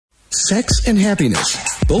Sex and happiness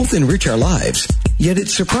both enrich our lives, yet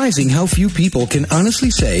it's surprising how few people can honestly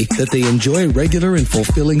say that they enjoy regular and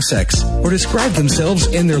fulfilling sex or describe themselves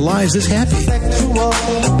and their lives as happy.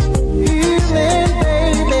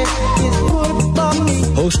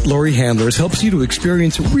 Host Laurie Handlers helps you to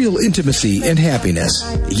experience real intimacy and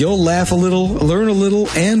happiness. You'll laugh a little, learn a little,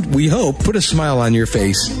 and, we hope, put a smile on your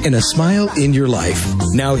face and a smile in your life.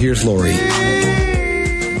 Now here's Laurie.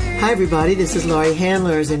 Hi, everybody. This is Laurie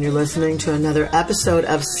Handlers, and you're listening to another episode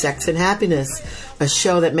of Sex and Happiness, a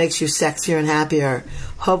show that makes you sexier and happier,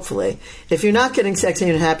 hopefully. If you're not getting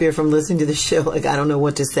sexier and happier from listening to the show, I don't know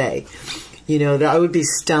what to say. I would be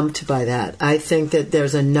stumped by that. I think that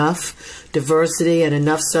there's enough diversity and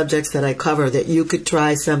enough subjects that I cover that you could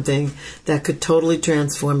try something that could totally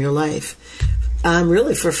transform your life.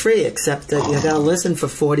 Really for free, except that you got to listen for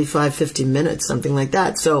 45, 50 minutes, something like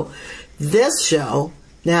that. So this show,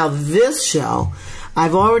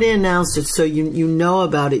 I've already announced it, so you know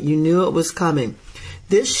about it. You knew it was coming.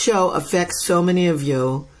 This show affects so many of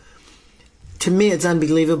you. To me, it's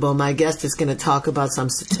unbelievable. My guest is going to talk about some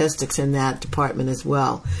statistics in that department as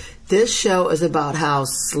well. This show is about how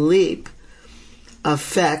sleep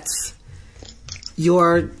affects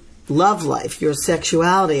your love life, your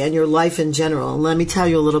sexuality, and your life in general. And let me tell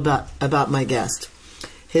you a little bit about my guest.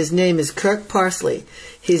 His name is Kirk Parsley.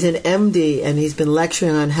 He's an MD, and he's been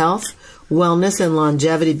lecturing on health, wellness, and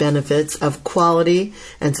longevity benefits of quality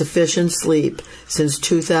and sufficient sleep since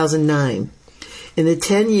 2009. In the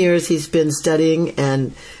 10 years he's been studying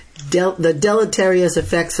and the deleterious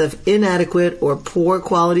effects of inadequate or poor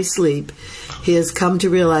quality sleep, he has come to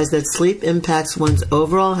realize that sleep impacts one's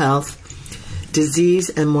overall health, disease,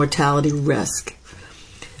 and mortality risk.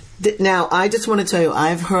 Now, I just want to tell you,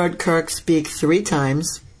 I've heard Kirk speak 3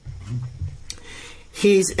 times.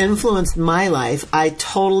 He's influenced my life. I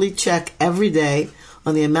totally check every day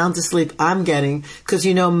on the amount of sleep I'm getting because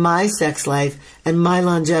my sex life and my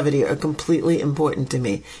longevity are completely important to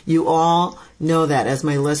me. You all know that as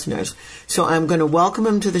my listeners. So I'm going to welcome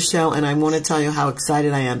him to the show, and I want to tell you how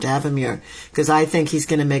excited I am to have him here because I think he's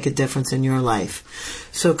going to make a difference in your life.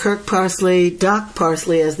 So Kirk Parsley, Doc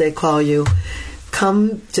Parsley as they call you,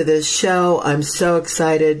 come to this show. I'm so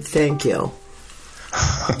excited. Thank you.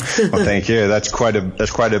 Well, thank you. That's quite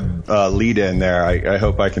a lead in there. I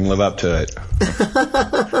hope I can live up to it.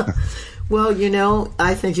 Well,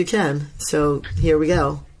 I think you can. So here we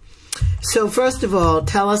go. So first of all,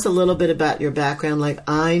 tell us a little bit about your background. Like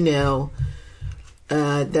I know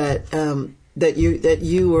that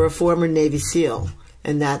you were a former Navy SEAL,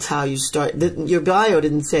 and that's how you start. Your bio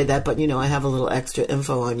didn't say that, but I have a little extra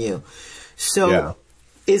info on you. So. Yeah.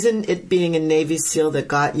 Isn't it being a Navy SEAL that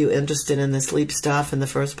got you interested in the sleep stuff in the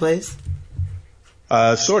first place?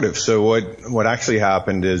 Sort of. So what actually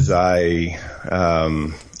happened is I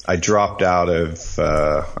dropped out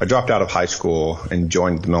of high school and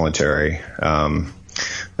joined the military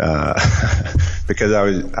because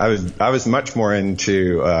I was much more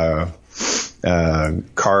into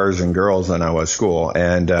cars and girls than I was school,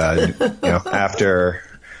 and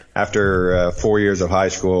After 4 years of high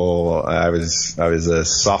school, I was a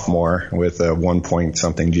sophomore with a 1 point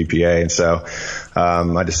something GPA, and so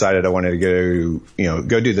I decided I wanted to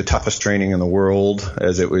go do the toughest training in the world,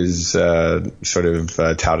 as it was sort of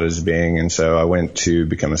touted as being, and so I went to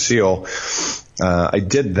become a SEAL. I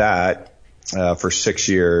did that for 6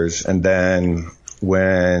 years, and then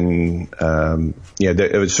when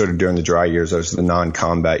it was sort of during the dry years, those the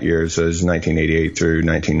non-combat years, so it was 1988 through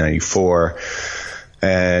 1994.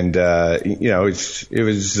 And, it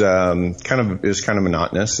was kind of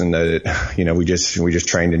monotonous, and that, we just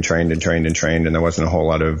trained and trained and trained and trained, and there wasn't a whole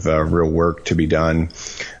lot of, real work to be done.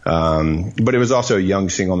 But it was also a young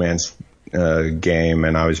single man's, game,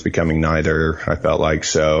 and I was becoming neither, I felt like.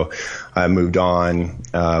 So I moved on,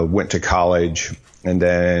 went to college, and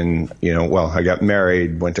then, I got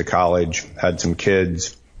married, went to college, had some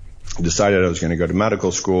kids, decided I was going to go to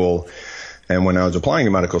medical school. And when I was applying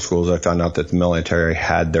to medical schools, I found out that the military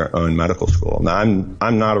had their own medical school. Now,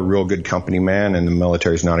 I'm not a real good company man, and the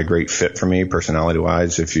military is not a great fit for me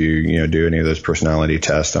personality-wise. If you do any of those personality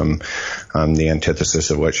tests, I'm the antithesis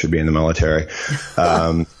of what should be in the military.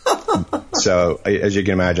 So as you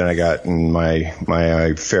can imagine, I got in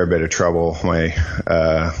my fair bit of trouble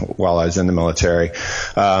while I was in the military.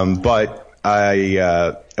 But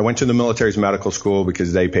I went to the military's medical school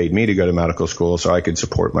because they paid me to go to medical school so I could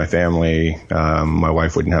support my family. My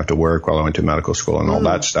wife wouldn't have to work while I went to medical school and all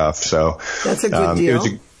that stuff. So that's a good deal.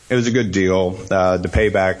 It was a good deal. The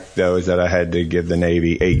payback, though, is that I had to give the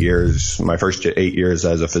Navy 8 years. My first 8 years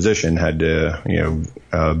as a physician had to,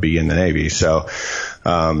 be in the Navy. So,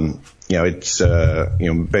 it's,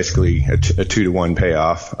 basically a 2-to-1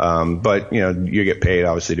 payoff. But, you get paid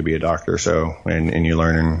obviously to be a doctor. So, and you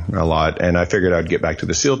learn a lot. And I figured I'd get back to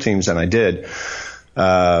the SEAL teams, and I did.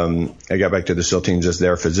 I got back to the SEAL teams as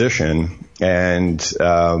their physician, and,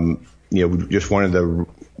 just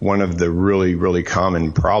one of the really, really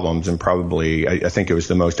common problems, and probably I think it was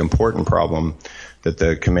the most important problem that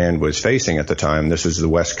the command was facing at the time, this was the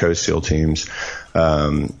West Coast SEAL teams,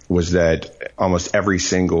 was that almost every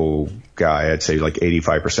single guy, I'd say like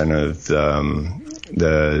 85% of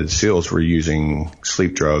the SEALs were using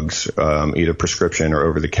sleep drugs, either prescription or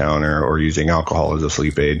over the counter, or using alcohol as a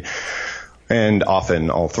sleep aid. And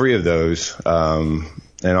often all three of those,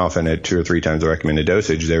 and often at 2 or 3 times the recommended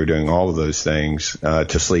dosage, they were doing all of those things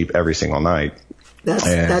to sleep every single night.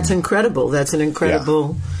 That's incredible. That's an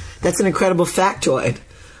incredible factoid.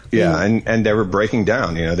 Yeah, and they were breaking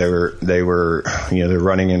down. They were they're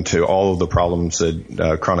running into all of the problems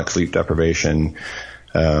that chronic sleep deprivation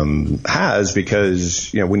has,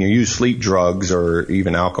 because when you use sleep drugs or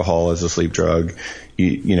even alcohol as a sleep drug,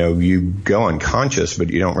 you go unconscious, but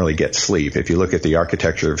you don't really get sleep. If you look at the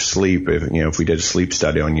architecture of sleep, if we did a sleep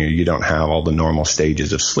study on you, you don't have all the normal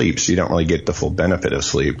stages of sleep, so you don't really get the full benefit of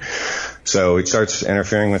sleep. So it starts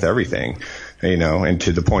interfering with everything. And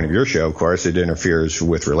to the point of your show, of course, it interferes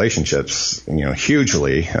with relationships,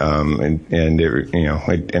 hugely, and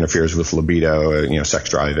it interferes with libido, sex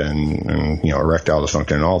drive, and erectile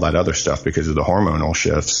dysfunction and all that other stuff, because of the hormonal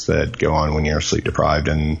shifts that go on when you're sleep deprived,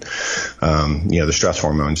 and the stress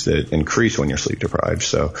hormones that increase when you're sleep deprived.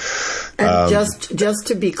 So, and just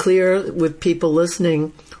to be clear with people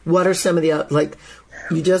listening, what are some of the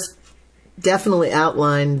you just definitely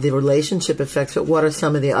outlined the relationship effects, but what are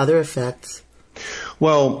some of the other effects?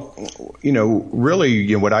 Well,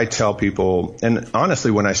 really, what I tell people, and honestly,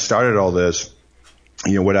 when I started all this,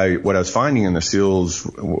 what I was finding in the SEALs,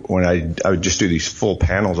 when I would just do these full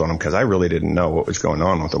panels on them, because I really didn't know what was going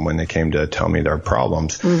on with them when they came to tell me their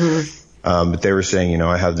problems. Mm-hmm. But they were saying,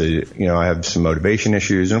 I have some motivation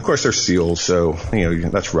issues, and of course they're SEALs, so,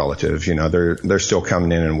 that's relative. They're still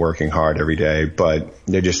coming in and working hard every day, but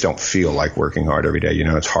they just don't feel like working hard every day.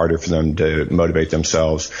 It's harder for them to motivate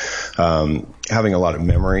themselves. Having a lot of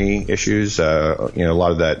memory issues, a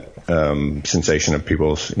lot of that, sensation of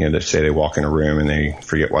people, that say they walk in a room and they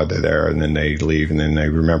forget why they're there, and then they leave, and then they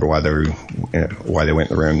remember why they went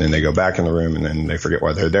in the room, and then they go back in the room, and then they forget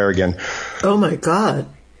why they're there again. Oh my God.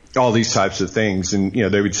 All these types of things. And,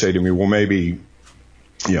 they would say to me, well, maybe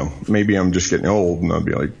I'm just getting old. And I'd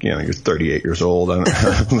be like, you're 38 years old. I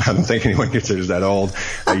don't think anyone considers that old.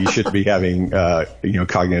 You shouldn't be having,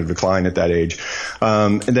 cognitive decline at that age.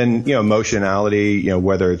 And then, emotionality,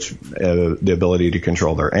 whether it's the ability to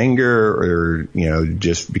control their anger, or,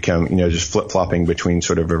 just become, just flip-flopping between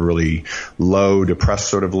sort of a really low, depressed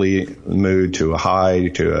sort of mood to a high,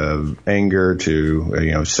 to anger,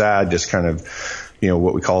 to, sad, just kind of,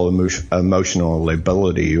 what we call emotional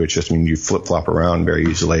lability, which just means you flip-flop around very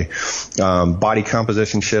easily. Body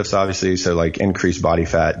composition shifts, obviously, so like increased body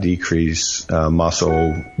fat, decrease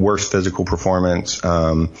muscle, worse physical performance,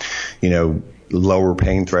 lower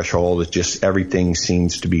pain threshold. It's just everything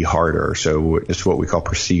seems to be harder. So it's what we call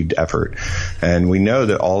perceived effort. And we know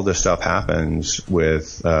that all this stuff happens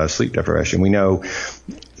with sleep deprivation. We know,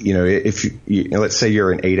 if let's say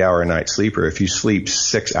you're an 8-hour a night sleeper, if you sleep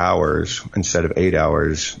 6 hours instead of 8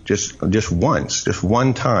 hours, just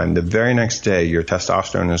one time, the very next day, your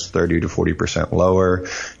testosterone is 30 to 40% lower.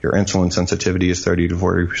 Your insulin sensitivity is 30 to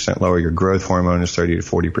 40% lower. Your growth hormone is 30 to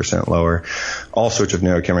 40% lower. All sorts of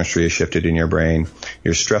neurochemistry is shifted in your brain.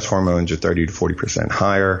 Your stress hormones are 30 to 40%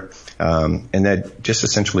 higher. And that just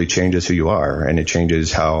essentially changes who you are, and it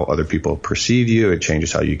changes how other people perceive you. It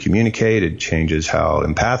changes how you communicate. It changes how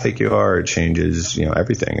empathic you are. It changes,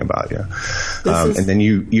 everything about you. And then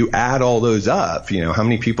you add all those up. How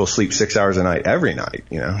many people sleep 6 hours a night every night?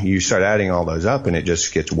 You start adding all those up, and it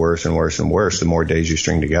just gets worse and worse and worse the more days you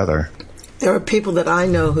string together. There are people that I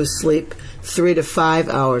know who sleep 3 to 5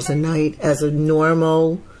 hours a night as a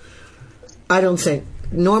normal. I don't think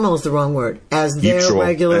normal is the wrong word, as their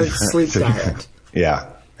regular sleep diet. Yeah.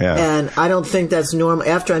 And I don't think that's normal.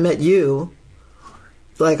 After I met you,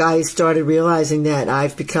 I started realizing that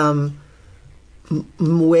I've become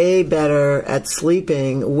way better at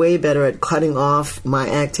sleeping, way better at cutting off my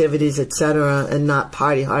activities, etc., and not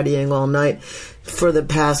partying all night for the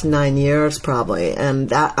past 9 years probably. And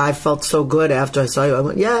that I felt so good after I saw you. I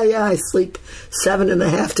went, yeah, I sleep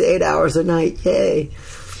 7.5 to 8 hours a night. Yay.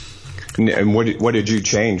 And what did you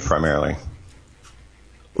change primarily?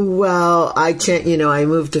 Well, I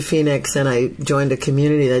moved to Phoenix and I joined a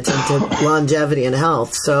community that's into longevity and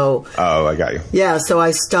health. So, I got you. Yeah, so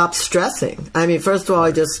I stopped stressing. I mean, first of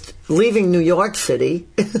all, leaving New York City.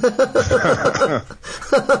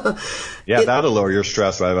 Yeah, that'll lower your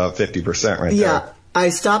stress by about 50% right there. Yeah, I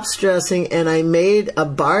stopped stressing and I made a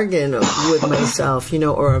bargain with myself,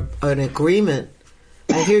 or an agreement.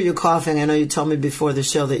 I hear you coughing. I know you told me before the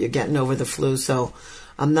show that you're getting over the flu, so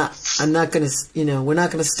I'm not going to, we're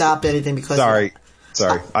not going to stop anything because... Sorry.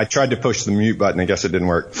 I tried to push the mute button. I guess it didn't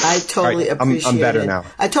work. I totally appreciate it. I'm better now.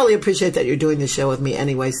 I totally appreciate that you're doing the show with me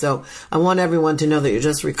anyway. So I want everyone to know that you're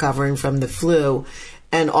just recovering from the flu,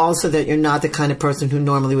 and also that you're not the kind of person who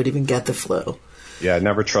normally would even get the flu. Yeah,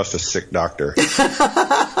 never trust a sick doctor.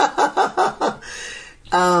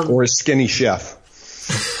 Or a skinny chef.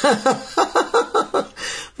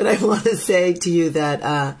 But I want to say to you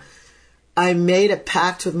that I made a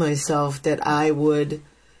pact with myself that I would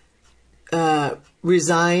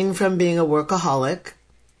resign from being a workaholic,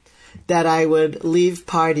 that I would leave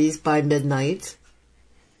parties by midnight,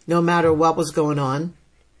 no matter what was going on.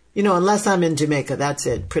 Unless I'm in Jamaica, that's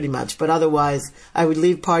it, pretty much. But otherwise, I would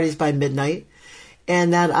leave parties by midnight,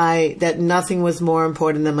 and that nothing was more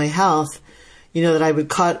important than my health. That I would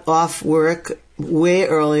cut off work way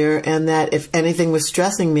earlier, and that if anything was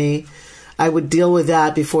stressing me, I would deal with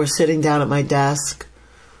that before sitting down at my desk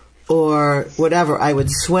or whatever. I would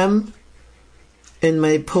swim in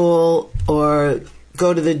my pool or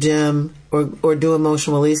go to the gym or do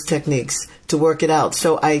emotional release techniques to work it out.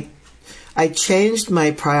 So I changed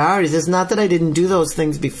my priorities. It's not that I didn't do those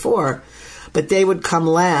things before, but they would come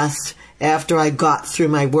last after I got through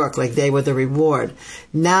my work, like they were the reward.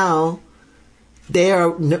 Now, they are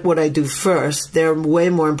what I do first. They're way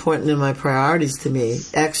more important than my priorities to me,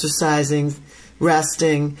 exercising,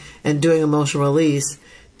 resting, and doing emotional release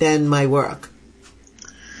than my work.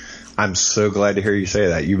 I'm so glad to hear you say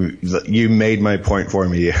that. You made my point for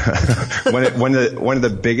me. One of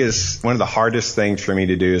the hardest things for me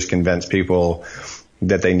to do is convince people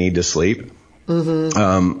that they need to sleep.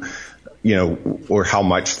 Mm-hmm. Or how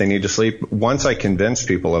much they need to sleep. Once I convince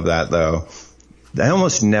people of that, though, I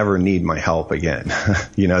almost never need my help again.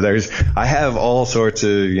 I have all sorts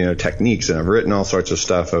of, techniques, and I've written all sorts of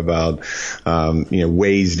stuff about,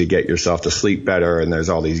 ways to get yourself to sleep better. And there's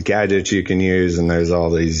all these gadgets you can use, and there's all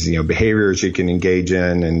these, behaviors you can engage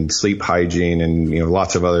in, and sleep hygiene, and,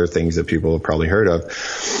 lots of other things that people have probably heard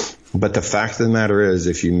of. But the fact of the matter is,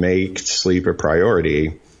 if you make sleep a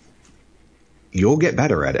priority, you'll get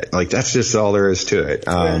better at it. Like, that's just all there is to it.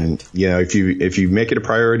 If you make it a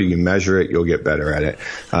priority, you measure it, you'll get better at it.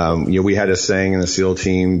 We had a saying in the SEAL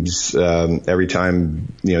teams, every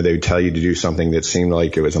time, they would tell you to do something that seemed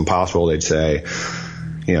like it was impossible, they'd say,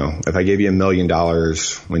 if I gave you $1 million,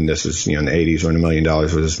 when this is, in the 80s, when $1 million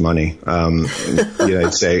was money,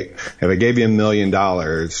 they'd say, if I gave you $1 million,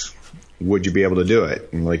 would you be able to do it?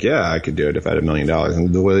 I'm like, yeah, I could do it if I had $1 million.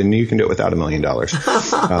 And well, then you can do it without $1 million.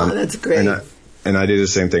 That's great. And I do the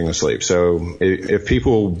same thing with sleep. So if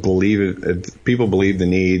people believe the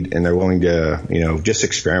need and they're willing to, just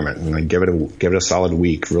experiment and like give it a solid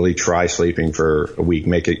week, really try sleeping for a week,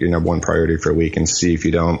 make it your number one priority for a week, and see if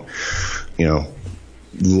you don't,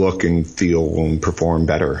 look and feel and perform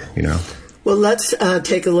better, Well, let's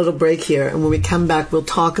take a little break here, and when we come back, we'll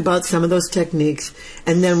talk about some of those techniques,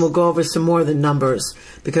 and then we'll go over some more of the numbers,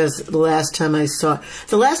 because the last time I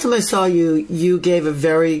saw you, you gave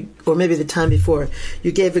or maybe the time before,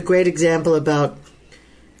 you gave a great example about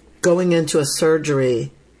going into a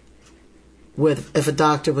surgery if a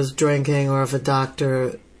doctor was drinking or if a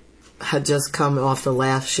doctor had just come off the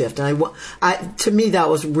last shift. And to me, that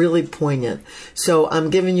was really poignant. So I'm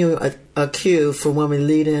giving you a cue for when we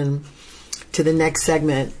lead in to the next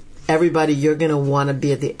segment. Everybody, you're going to want to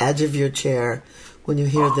be at the edge of your chair when you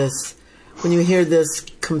hear this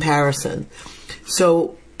comparison.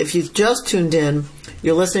 So if you've just tuned in,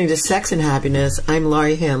 you're listening to Sex and Happiness. I'm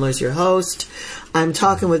Laurie Handlers, your host. I'm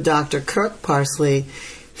talking with Dr. Kirk Parsley.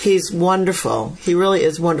 He's wonderful. He really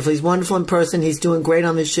is wonderful. He's wonderful in person. He's doing great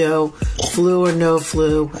on the show, flu or no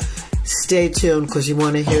flu. Stay tuned because you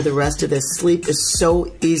want to hear the rest of this. Sleep is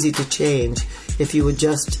so easy to change if you would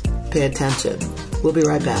just pay attention. We'll be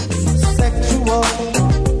right back.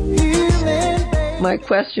 My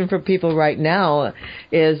question for people right now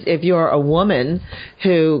is, if you're a woman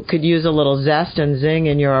who could use a little zest and zing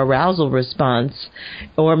in your arousal response,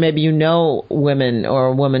 or maybe women or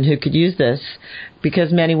a woman who could use this,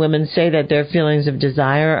 because many women say that their feelings of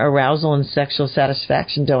desire, arousal, and sexual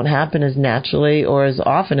satisfaction don't happen as naturally or as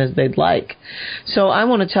often as they'd like. So I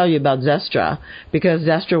want to tell you about Zestra, because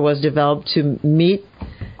Zestra was developed to meet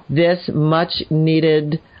this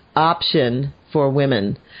much-needed option for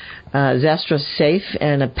women. Zestra's safe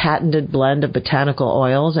and a patented blend of botanical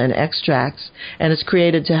oils and extracts, and it's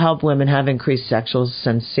created to help women have increased sexual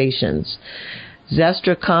sensations.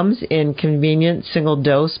 Zestra comes in convenient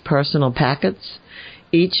single-dose personal packets.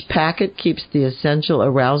 Each packet keeps the essential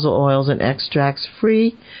arousal oils and extracts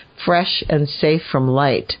free, fresh, and safe from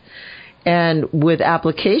light. And with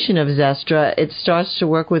application of Zestra, it starts to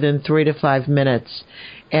work within 3 to 5 minutes.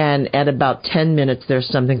 And at about 10 minutes, there's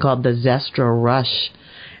something called the Zestra Rush.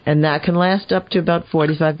 And that can last up to about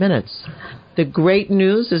 45 minutes. The great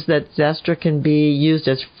news is that Zestra can be used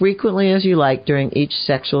as frequently as you like during each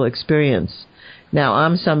sexual experience. Now,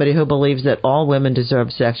 I'm somebody who believes that all women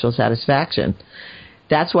deserve sexual satisfaction.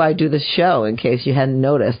 That's why I do this show, in case you hadn't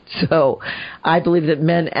noticed. So I believe that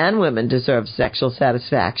men and women deserve sexual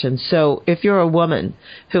satisfaction. So if you're a woman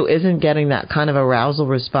who isn't getting that kind of arousal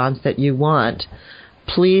response that you want,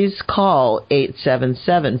 please call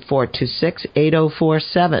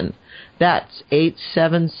 877-426-8047. That's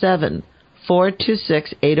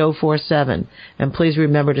 877-426-8047. And please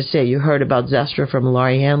remember to say you heard about Zestra from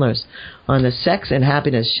Laurie Handlers on the Sex and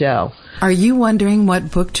Happiness Show. Are you wondering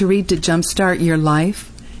what book to read to jumpstart your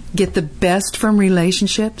life? Get the best from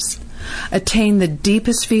relationships? Attain the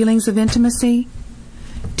deepest feelings of intimacy?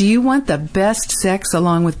 Do you want the best sex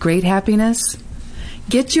along with great happiness?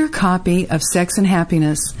 Get your copy of Sex and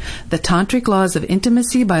Happiness, The Tantric Laws of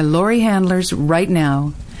Intimacy by Laurie Handlers right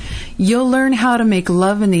now. You'll learn how to make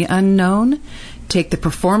love in the unknown, take the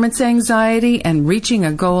performance anxiety and reaching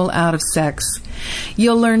a goal out of sex.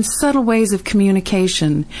 You'll learn subtle ways of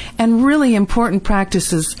communication and really important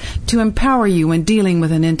practices to empower you in dealing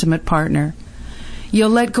with an intimate partner. You'll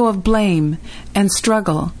let go of blame and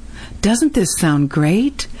struggle. Doesn't this sound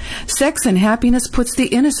great? Sex and Happiness puts the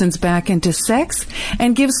innocence back into sex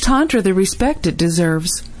and gives Tantra the respect it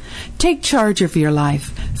deserves. Take charge of your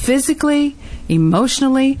life, physically,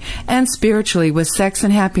 emotionally, and spiritually with Sex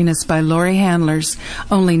and Happiness by Laurie Handlers.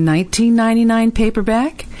 Only $19.99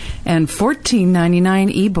 paperback and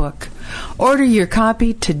 $14.99 ebook. Order your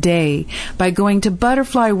copy today by going to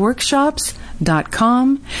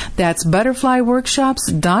butterflyworkshops.com. That's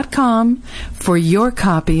butterflyworkshops.com for your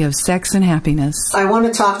copy of Sex and Happiness. I want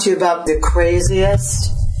to talk to you about the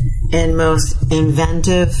craziest and most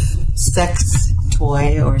inventive sex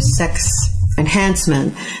toy or sex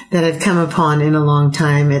enhancement that I've come upon in a long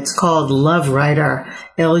time. It's called Love Rider,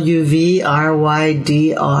 LUVRYDR.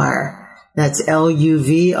 That's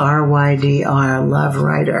LUVRYDR, Love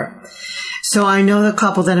Rider. So I know the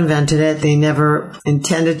couple that invented it. They never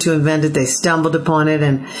intended to invent it. They stumbled upon it,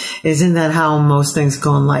 and isn't that how most things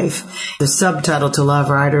go in life? The subtitle to Love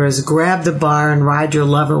Rider is Grab the Bar and Ride Your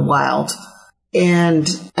Lover Wild. And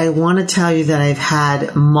I want to tell you that I've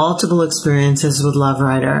had multiple experiences with Love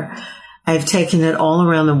Rider. I've taken it all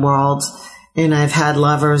around the world, and I've had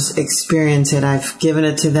lovers experience it. I've given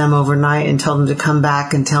it to them overnight and told them to come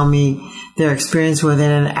back and tell me their experience with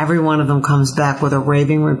it, and every one of them comes back with a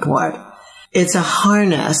raving report. It's a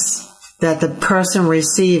harness that the person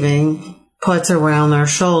receiving puts around their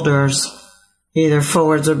shoulders, either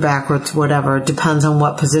forwards or backwards, whatever. It depends on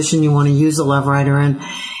what position you want to use the Love Rider in.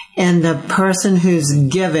 And the person who's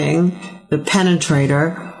giving, the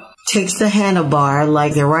penetrator, takes the handlebar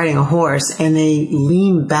like they're riding a horse, and they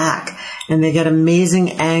lean back, and they get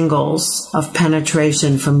amazing angles of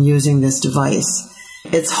penetration from using this device.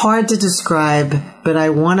 It's hard to describe, but I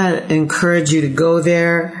want to encourage you to go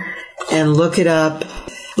there and look it up.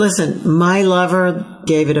 Listen, my lover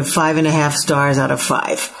gave it a 5.5 stars out of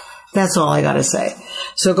 5. That's all I got to say.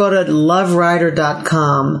 So go to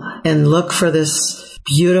loverider.com and look for this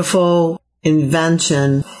beautiful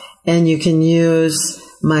invention, and you can use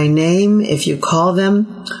my name if you call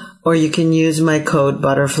them, or you can use my code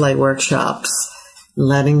Butterfly Workshops,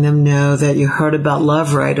 letting them know that you heard about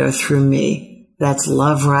Love Rider through me. That's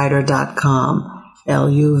loverider.com.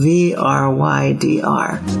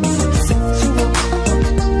 LUVRYDR.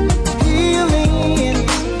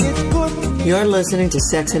 You're listening to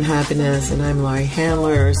Sex and Happiness, and I'm Laurie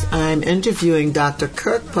Handlers. I'm interviewing Dr.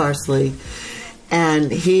 Kirk Parsley,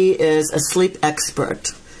 and he is a sleep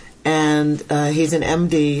expert. And he's an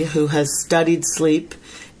MD who has studied sleep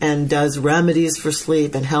and does remedies for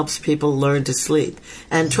sleep and helps people learn to sleep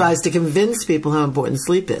and tries to convince people how important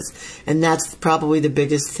sleep is. And that's probably the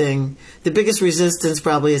biggest thing. The biggest resistance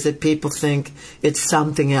probably is that people think it's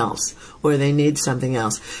something else or they need something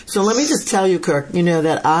else. So let me just tell you, Kirk,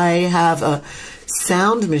 that I have a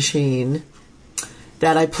sound machine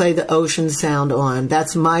that I play the ocean sound on.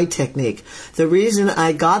 That's my technique. The reason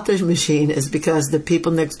I got this machine is because the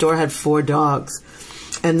people next door had 4 dogs.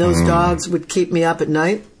 And those dogs would keep me up at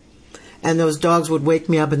night. and those dogs would wake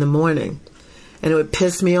me up in the morning. And it would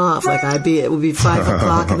piss me off. Like it would be 5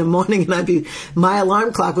 o'clock in the morning, and my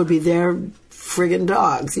alarm clock would be their friggin'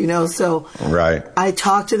 dogs, So right. I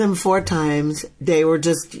talked to them 4 times. They were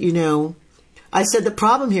just, I said, the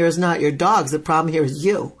problem here is not your dogs. The problem here is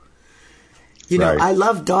you. Right. I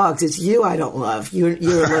love dogs. It's you I don't love. You're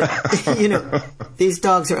like, these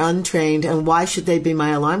dogs are untrained, and why should they be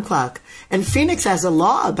my alarm clock? And Phoenix has a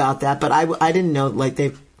law about that, but I didn't know,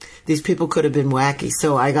 these people could have been wacky,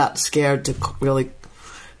 so I got scared to really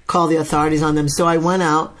call the authorities on them. So I went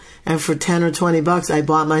out, and for $10 or $20, I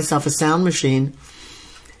bought myself a sound machine,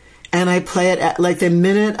 and I play it the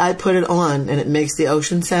minute I put it on, and it makes the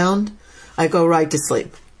ocean sound, I go right to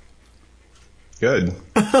sleep. Good.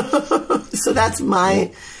 So that's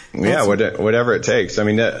my. Whatever it takes. I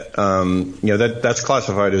mean, that's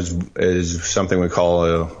classified as something we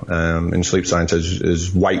call in sleep science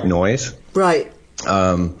as white noise. Right.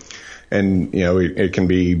 And, it can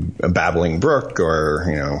be a babbling brook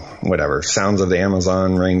or, whatever, sounds of the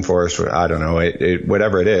Amazon rainforest. I don't know,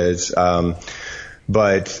 whatever it is.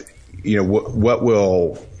 But, what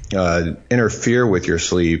will interfere with your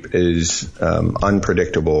sleep is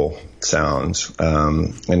unpredictable sounds.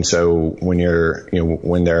 And so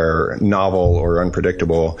when they're novel or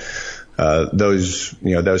unpredictable, those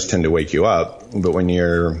tend to wake you up. But when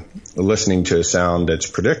you're listening to a sound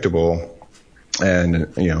that's predictable,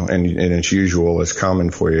 and it's usual, it's common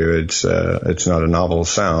for you, it's not a novel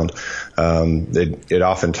sound, it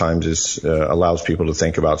oftentimes allows people to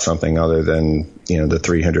think about something other than the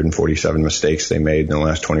 347 mistakes they made in the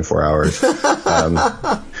last 24 hours,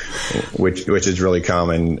 which is really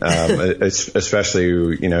common,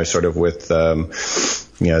 especially sort of with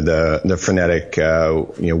the frenetic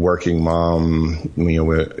working mom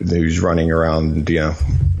who's running around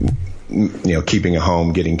keeping a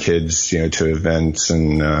home, getting kids, to events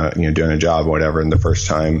and, doing a job, whatever. And the first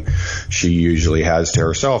time she usually has to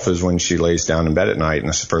herself is when she lays down in bed at night. And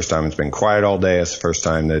it's the first time it's been quiet all day. It's the first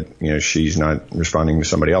time that, she's not responding to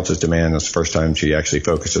somebody else's demand. It's the first time she actually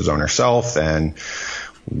focuses on herself, and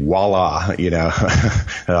voila,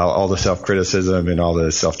 all the self-criticism and all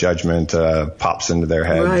the self-judgment pops into their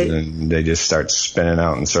head, right. And they just start spinning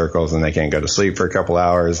out in circles, and they can't go to sleep for a couple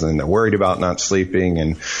hours, and then they're worried about not sleeping,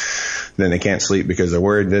 and then they can't sleep because they're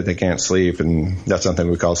worried that they can't sleep, and that's something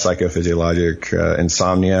we call psychophysiologic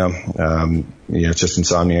insomnia. It's just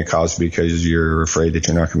insomnia caused because you're afraid that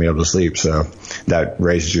you're not going to be able to sleep, so that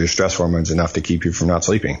raises your stress hormones enough to keep you from not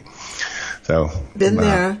sleeping. So been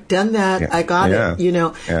there, done that. Yeah, I got it.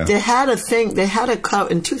 Yeah. They had a thing. They had a cover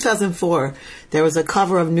in 2004. There was a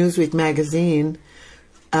cover of Newsweek magazine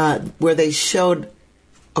where they showed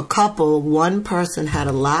a couple. One person had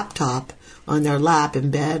a laptop on their lap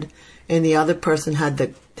in bed, and the other person had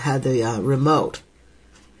the remote.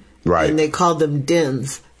 Right. And they called them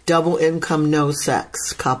DINs, double income, no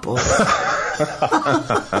sex couple.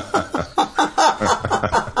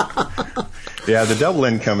 Yeah, the double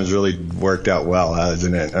income has really worked out well,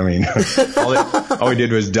 hasn't it? I mean, all we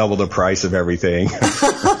did was double the price of everything.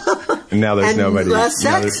 And now there's nobody. Less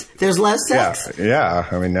sex. There's less sex. Yeah.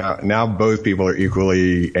 I mean, now both people are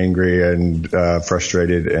equally angry and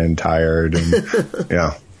frustrated and tired. And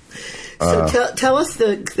yeah. So tell us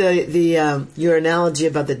the your analogy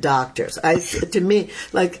about the doctors. To me,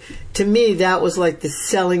 that was like the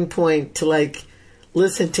selling point to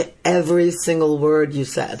listen to every single word you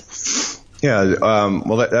said. Yeah,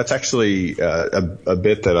 well, that's actually a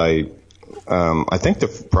bit that I think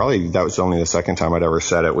probably that was only the second time I'd ever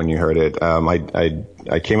said it when you heard it.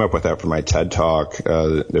 I came up with that for my TED Talk.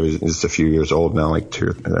 It's a few years old now, I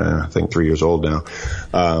think 3 years old now.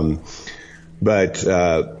 But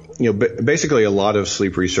basically a lot of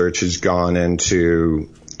sleep research has gone into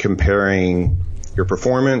comparing your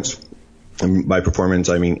performance. And by performance,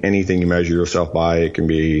 I mean anything you measure yourself by. It can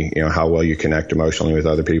be, how well you connect emotionally with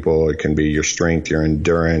other people. It can be your strength, your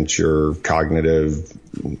endurance, your cognitive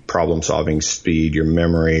problem-solving speed, your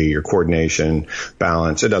memory, your coordination,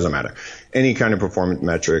 balance. It doesn't matter. Any kind of performance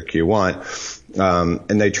metric you want.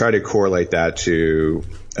 And they try to correlate that to,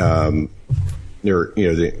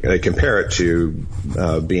 they compare it to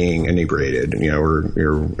being inebriated, or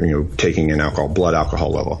you're taking an blood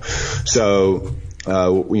alcohol level. So,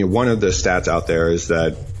 one of the stats out there is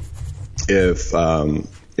that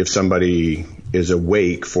if somebody is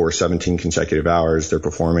awake for 17 consecutive hours, they're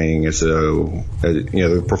performing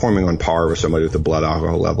they're performing on par with somebody with a blood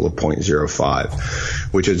alcohol level of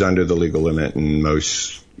 0.05, which is under the legal limit in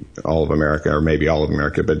all of America, or maybe all of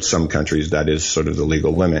America, but some countries that is sort of the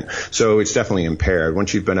legal limit. So it's definitely impaired.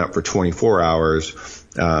 Once you've been up for 24 hours,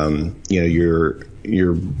 you're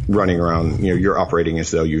running around, you're operating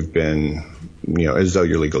as though you've been, as though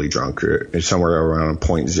you're legally drunk. Somewhere around a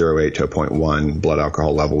 0.08 to a 0.1 blood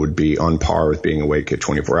alcohol level would be on par with being awake at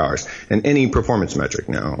 24 hours. And any performance metric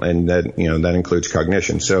now, and that includes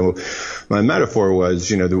cognition. So my metaphor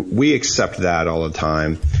was, we accept that all the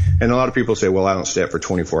time. And a lot of people say, well, I don't stay up for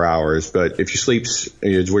 24 hours. But if you sleep, as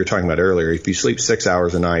we were talking about earlier, if you sleep 6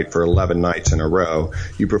 hours a night for 11 nights in a row,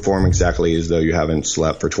 you perform exactly as though you haven't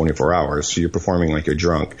slept for 24 hours. So you're performing like you're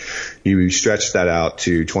drunk. You stretch that out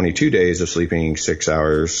to 22 days of sleeping 6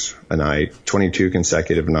 hours a night, 22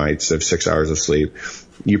 consecutive nights of 6 hours of sleep.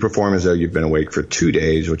 You perform as though you've been awake for 2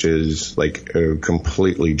 days, which is like a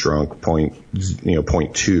completely drunk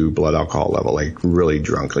 0.2 blood alcohol level, like really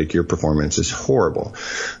drunk, like your performance is horrible.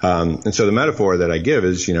 And so the metaphor that I give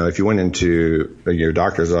is, if you went into your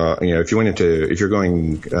doctor's, if you're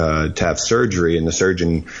going to have surgery and the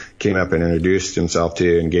surgeon came up and introduced himself to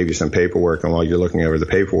you and gave you some paperwork, and while you're looking over the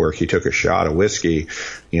paperwork, he took a shot of whiskey,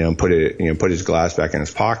 and put his glass back in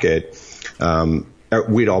his pocket.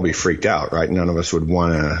 We'd all be freaked out, right? None of us would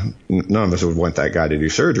want that guy to do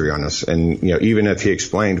surgery on us. And, even if he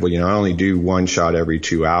explained, well, I only do one shot every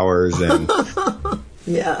 2 hours, and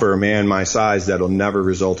yeah. For a man my size, that'll never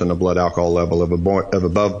result in a blood alcohol level of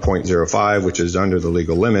above 0.05, which is under the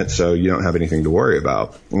legal limit. So you don't have anything to worry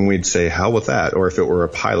about. And we'd say, hell with that. Or if it were a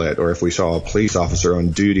pilot, or if we saw a police officer on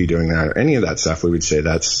duty doing that, or any of that stuff, we would say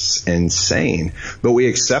that's insane. But we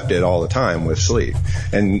accept it all the time with sleep.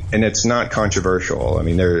 And it's not controversial. I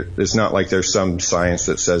mean, it's not like there's some science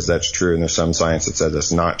that says that's true and there's some science that says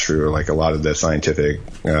that's not true, like a lot of the scientific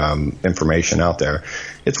information out there.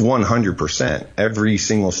 It's 100%. Every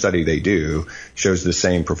single study they do shows the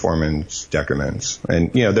same performance decrements.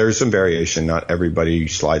 And, there's some variation. Not everybody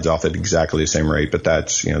slides off at exactly the same rate, but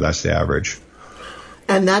that's the average.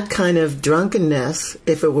 And that kind of drunkenness,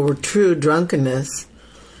 if it were true drunkenness,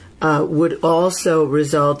 would also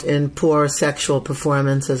result in poor sexual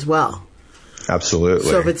performance as well. Absolutely.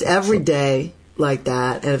 So if it's every day like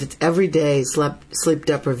that, and if it's every day sleep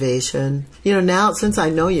deprivation, now since I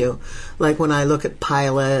know you, like when I look at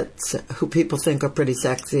pilots who people think are pretty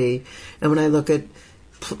sexy, and when I look at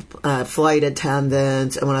flight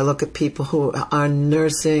attendants, and when I look at people who are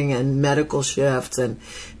nursing and medical shifts, and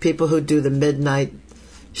people who do the midnight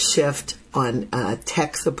shift on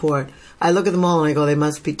tech support, I look at them all and I go, they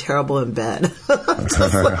must be terrible in bed.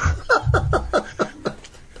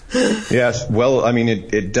 Yes. Well, I mean,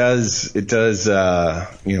 it doubles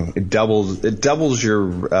your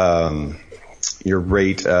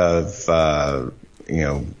rate of, I'm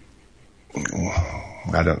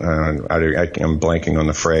blanking on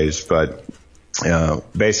the phrase, but,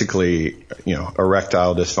 basically,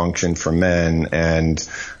 erectile dysfunction for men and,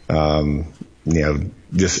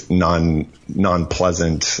 just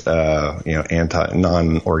non-pleasant,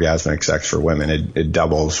 non-orgasmic sex for women. It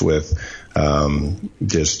doubles with,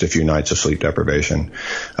 just a few nights of sleep deprivation.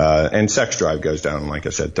 And sex drive goes down, like I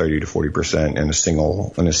said, 30 to 40% in a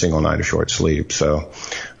single night of short sleep. So,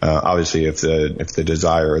 obviously if the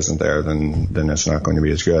desire isn't there, then it's not going to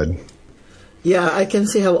be as good. Yeah, I can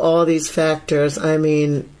see how all these factors, I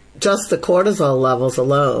mean, just the cortisol levels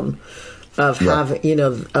alone of having,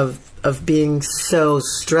 of being so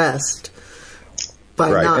stressed by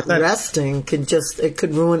not resting it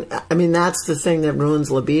could ruin, I mean, that's the thing that ruins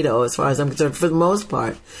libido as far as I'm concerned for the most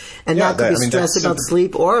part. And that could be stress about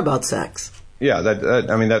sleep or about sex. Yeah,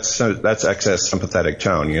 that's excess sympathetic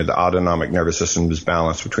tone. The autonomic nervous system is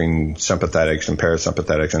balanced between sympathetics and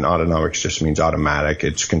parasympathetics, and autonomics just means automatic.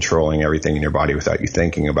 It's controlling everything in your body without you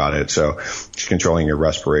thinking about it. So it's controlling your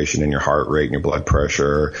respiration and your heart rate and your blood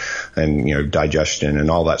pressure and, digestion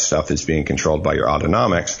and all that stuff is being controlled by your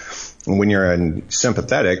autonomics. And when you're in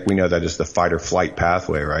sympathetic, we know that is the fight or flight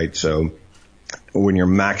pathway, right? So when you're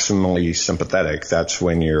maximally sympathetic, that's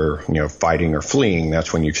when you're, fighting or fleeing.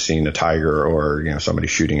 That's when you've seen a tiger or, somebody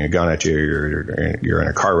shooting a gun at you. You're in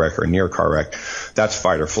a car wreck or a near car wreck. That's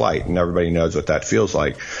fight or flight. And everybody knows what that feels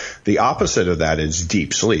like. The opposite of that is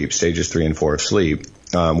deep sleep, stages 3 and 4 of sleep,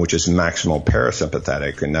 which is maximal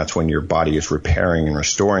parasympathetic. And that's when your body is repairing and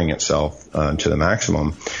restoring itself, to the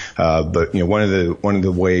maximum. But, one of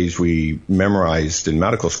the ways we memorized in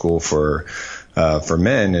medical school for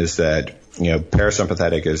men is that,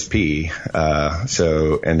 parasympathetic is P,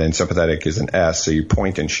 and then sympathetic is an S, so you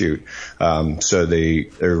point and shoot. So the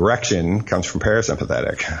erection comes from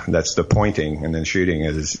parasympathetic. That's the pointing, and then shooting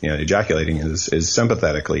is, ejaculating is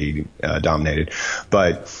sympathetically dominated.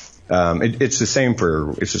 But it's the same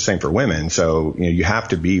for women. So, you have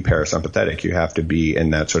to be parasympathetic. You have to be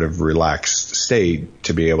in that sort of relaxed state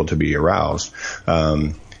to be able to be aroused.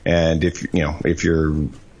 And if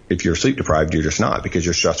you're sleep deprived, you're just not, because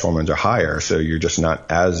your stress hormones are higher. So you're just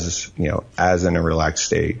not as in a relaxed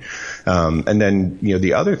state. And then,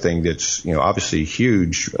 the other thing that's, obviously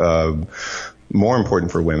huge, more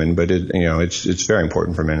important for women, but it's very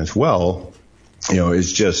important for men as well,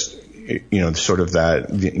 is just, sort of that,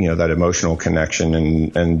 that emotional connection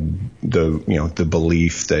and the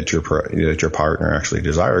belief that your partner actually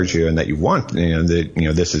desires you and that you want, that,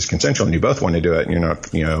 this is consensual and you both want to do it. And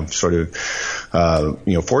you're not, sort of,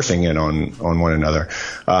 forcing it on one another.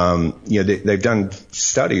 They've done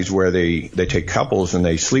studies where they take couples and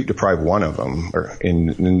they sleep deprive one of them,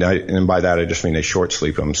 and by that I just mean they short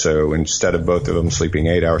sleep them. So instead of both of them sleeping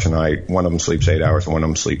 8 hours a night, one of them sleeps 8 hours and one of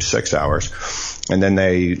them sleeps 6 hours. And then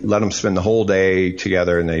they let them spend the whole day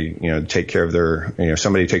together, and they, take care of their,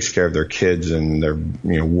 somebody takes care of their kids and their,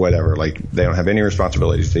 whatever, like they don't have any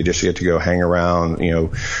responsibilities. They just get to go hang around,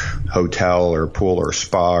 hotel or pool or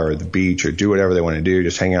spa or the beach or do whatever they want to do,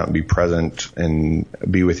 just hang out and be present and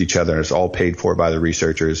be with each other. It's all paid for by the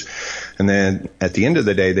researchers. And then at the end of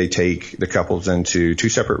the day, they take the couples into 2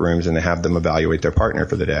 separate rooms and they have them evaluate their partner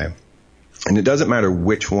for the day. And it doesn't matter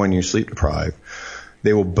which one you sleep deprive.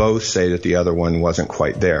 They will both say that the other one wasn't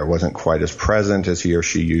quite there, wasn't quite as present as he or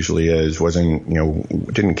she usually is,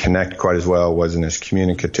 didn't connect quite as well, wasn't as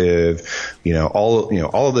communicative,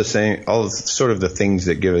 all of the same, all of sort of the things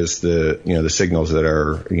that give us the signals that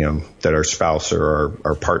our spouse or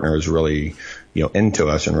our partner is really, into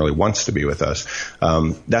us and really wants to be with us.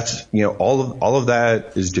 That's, all of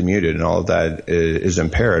that is demuted, and all of that is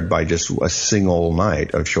impaired by just a single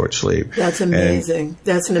night of short sleep. That's amazing.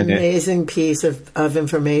 That's an amazing piece of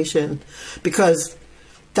information, because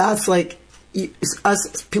that's like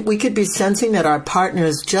we could be sensing that our partner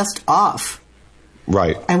is just off.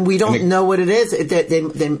 Right. And we don't know what it is.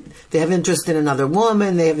 They have interest in another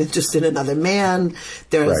woman. They have interest in another man.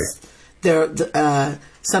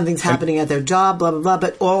 Something's happening at their job, blah, blah, blah.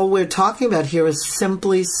 But all we're talking about here is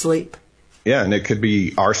simply sleep. Yeah, and it could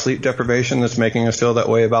be our sleep deprivation that's making us feel that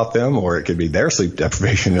way about them, or it could be their sleep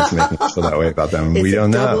deprivation that's making us feel that way about them. We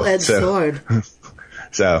don't know. Double-edged sword.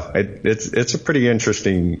 So it's a pretty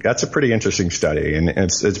interesting. That's a pretty interesting study, and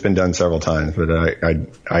it's been done several times. But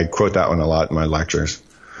I quote that one a lot in my lectures.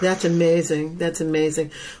 That's amazing. That's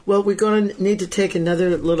amazing. Well, we're going to need to take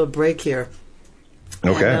another little break here.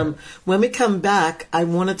 Okay. And, when we come back, I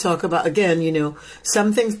want to talk about, again,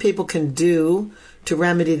 some things people can do to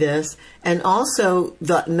remedy this, and also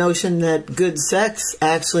the notion that good sex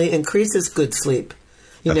actually increases good sleep.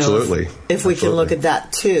 Absolutely. If we can look at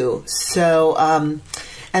that too. So,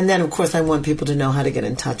 and then, of course, I want people to know how to get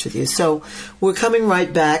in touch with you. So we're coming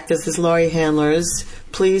right back. This is Laurie Handlers.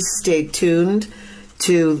 Please stay tuned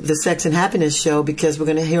to the Sex and Happiness Show, because we're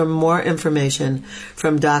going to hear more information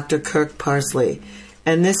from Dr. Kirk Parsley.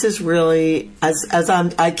 And this is really, as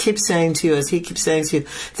I keep saying to you, as he keeps saying to you,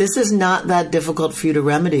 this is not that difficult for you to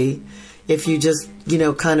remedy if you just,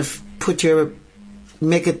 kind of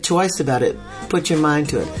make a choice about it, put your mind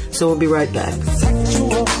to it. So we'll be right back.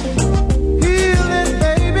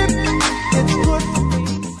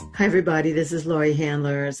 Hi, everybody. This is Laurie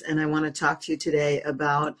Handlers, and I want to talk to you today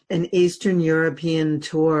about an Eastern European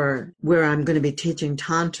tour where I'm going to be teaching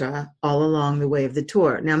Tantra all along the way of the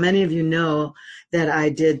tour. Now, many of you know that I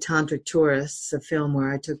did Tantric Tourists, a film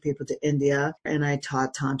where I took people to India, and I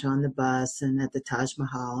taught Tantra on the bus and at the Taj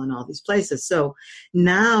Mahal and all these places. So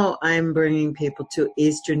now I'm bringing people to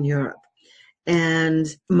Eastern Europe. And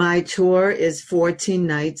my tour is 14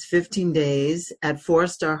 nights, 15 days at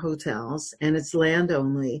 4-star hotels, and it's land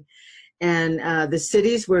only. And the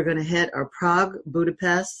cities we're going to hit are Prague,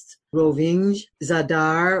 Budapest, Rovinj,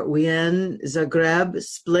 Zadar, Wien, Zagreb,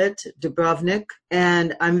 Split, Dubrovnik.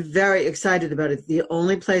 And I'm very excited about it. The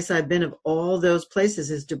only place I've been of all those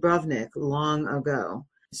places is Dubrovnik long ago.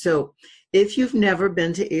 So if you've never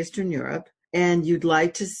been to Eastern Europe, and you'd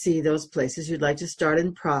like to see those places, you'd like to start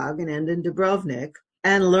in Prague and end in Dubrovnik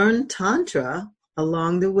and learn Tantra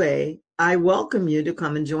along the way, I welcome you to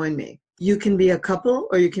come and join me. You can be a couple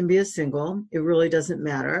or you can be a single. It really doesn't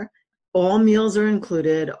matter. All meals are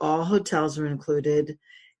included. All hotels are included.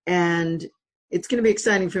 And it's going to be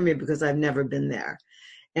exciting for me because I've never been there.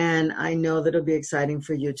 And I know that it'll be exciting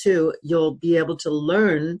for you too. You'll be able to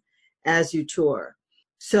learn as you tour.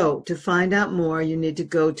 So to find out more, you need to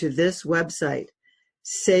go to this website,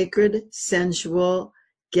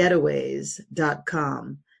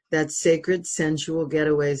 sacredsensualgetaways.com. That's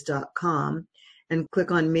sacredsensualgetaways.com, and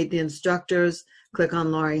click on Meet the Instructors, click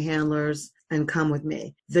on Laurie Handlers, and come with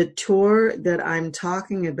me. The tour that I'm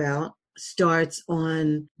talking about starts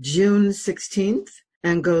on June 16th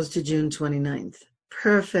and goes to June 29th.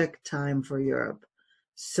 Perfect time for Europe.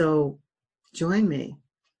 So join me.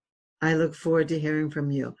 I look forward to hearing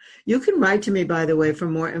from you. You can write to me, by the way, for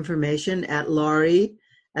more information at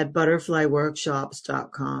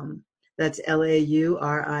Laurie@butterflyworkshops.com. That's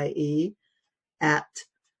LAURIE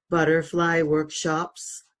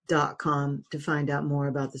 @butterflyworkshops.com to find out more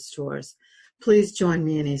about the stores. Please join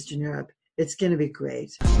me in Eastern Europe. It's going to be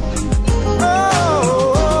great.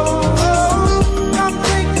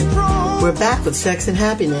 We're back with Sex and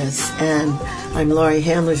Happiness, and I'm Laurie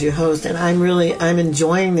Handlers, your host, and I'm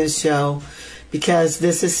enjoying this show because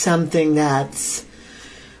this is something that's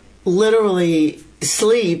literally,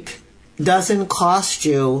 sleep doesn't cost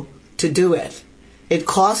you to do it. It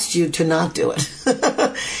costs you to not do it.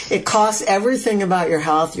 It costs everything about your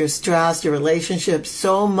health, your stress, your relationships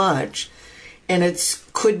so much, and it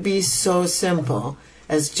could be so simple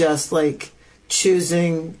as just like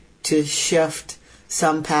choosing to shift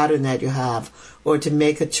some pattern that you have, or to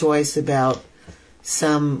make a choice about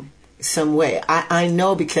some way. I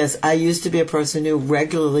know, because I used to be a person who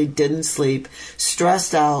regularly didn't sleep,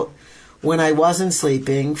 stressed out when I wasn't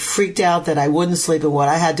sleeping, freaked out that I wouldn't sleep and what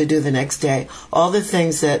I had to do the next day. All the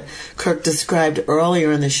things that Kirk described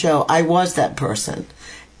earlier in the show, I was that person.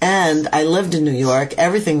 And I lived in New York.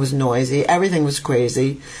 Everything was noisy. Everything was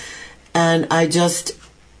crazy. And I just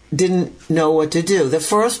didn't know what to do. The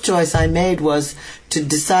first choice I made was to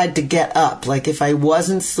decide to get up. Like, if I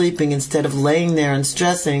wasn't sleeping, instead of laying there and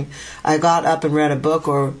stressing, I got up and read a book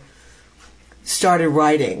or started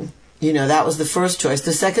writing. That was the first choice.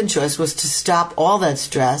 The second choice was to stop all that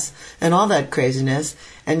stress and all that craziness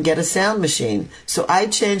and get a sound machine. So I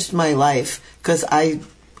changed my life because I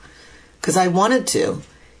wanted to.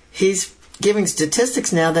 He's giving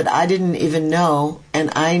statistics now that I didn't even know, and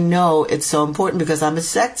I know it's so important because I'm a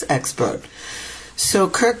sex expert. So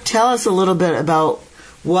Kirk, tell us a little bit about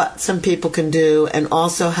what some people can do and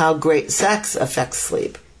also how great sex affects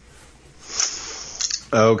sleep.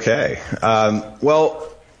 Okay.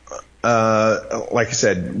 Like I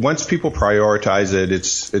said, once people prioritize it,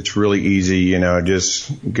 it's really easy,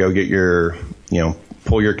 just go get your,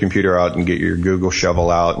 pull your computer out and get your Google shovel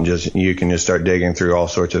out, and you can just start digging through all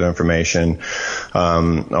sorts of information,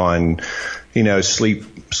 on,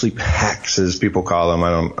 sleep hacks, as people call them. I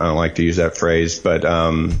don't like to use that phrase, but,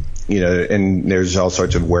 and there's all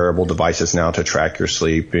sorts of wearable devices now to track your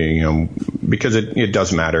sleep, because it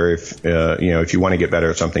does matter if you want to get better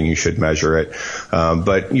at something, you should measure it.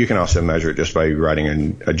 But you can also measure it just by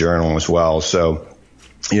writing a journal as well. So,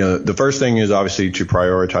 the first thing is obviously to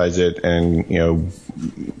prioritize it and,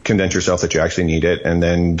 convince yourself that you actually need it, and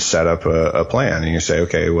then set up a plan. And you say,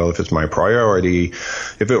 okay, well, if it's my priority,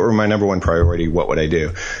 if it were my number one priority, what would I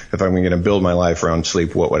do? If I'm going to build my life around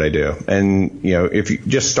sleep, what would I do? And, if you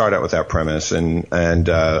just start out with that premise and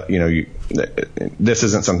this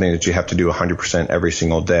isn't something that you have to do 100% every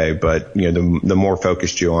single day, but, the more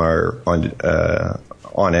focused you are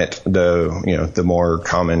on it, the more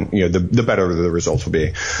common, the better the results will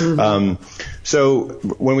be. Mm-hmm. So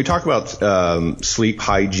when we talk about sleep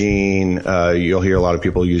hygiene, you'll hear a lot of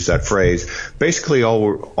people use that phrase. Basically,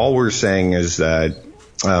 all we're saying is that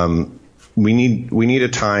we need a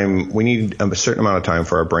certain amount of time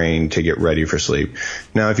for our brain to get ready for sleep.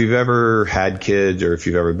 Now, if you've ever had kids, or if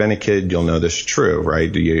you've ever been a kid, you'll know this is true,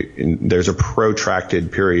 right? There's a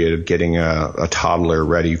protracted period of getting a toddler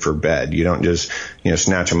ready for bed. You don't just,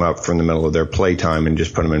 snatch them up from the middle of their playtime and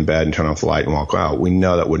just put them in bed and turn off the light and walk out. We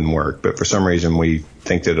know that wouldn't work, but for some reason we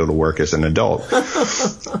think that it'll work as an adult.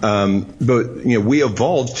 But we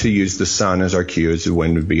evolved to use the sun as our cue as to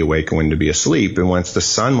when to be awake and when to be asleep. And once the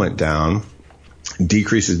sun went down,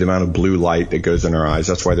 decreases the amount of blue light that goes in our eyes.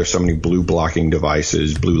 That's why there's so many blue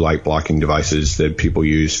light blocking devices that people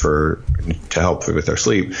use to help with their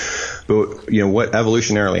sleep. But, what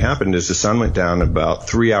evolutionarily happened is the sun went down. About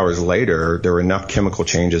 3 hours later, there were enough chemical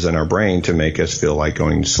changes in our brain to make us feel like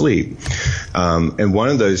going to sleep. And one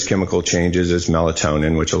of those chemical changes is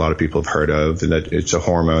melatonin, which a lot of people have heard of, that it's a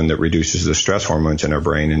hormone that reduces the stress hormones in our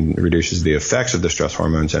brain and reduces the effects of the stress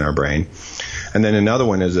hormones in our brain. And then another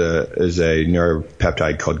one is a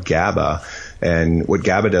neuropeptide called GABA. And what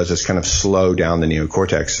GABA does is kind of slow down the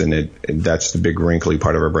neocortex, and that's the big wrinkly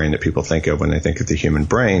part of our brain that people think of when they think of the human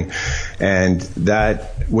brain. And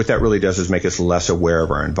what that really does is make us less aware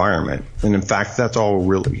of our environment. And in fact, that's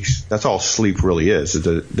all sleep really is.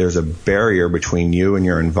 There's a barrier between you and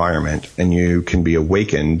your environment, and you can be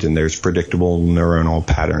awakened, and there's predictable neuronal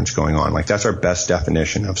patterns going on. Like, that's our best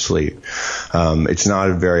definition of sleep. It's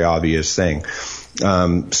not a very obvious thing.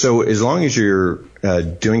 So as long as you're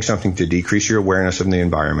doing something to decrease your awareness of the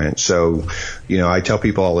environment. So, I tell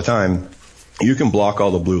people all the time, you can block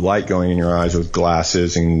all the blue light going in your eyes with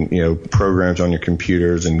glasses and, programs on your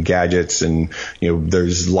computers and gadgets. And,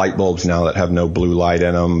 there's light bulbs now that have no blue light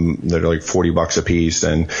in them. They're like $40 a piece.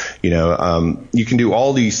 And, you can do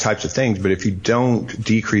all these types of things. But if you don't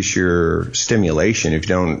decrease your stimulation, if you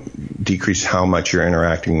don't decrease how much you're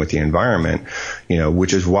interacting with the environment,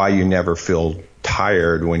 which is why you never feel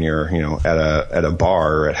tired when you're, at a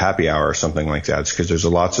bar or at happy hour or something like that. It's because there's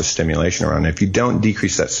lots of stimulation around. If you don't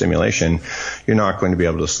decrease that stimulation, you're not going to be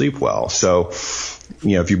able to sleep well. So,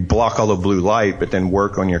 if you block all the blue light, but then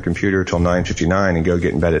work on your computer till 9:59 and go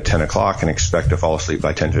get in bed at 10 o'clock and expect to fall asleep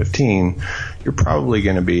by 10:15, you're probably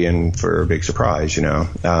going to be in for a big surprise,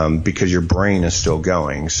 because your brain is still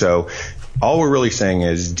going. So all we're really saying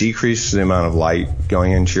is decrease the amount of light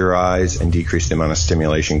going into your eyes and decrease the amount of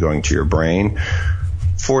stimulation going to your brain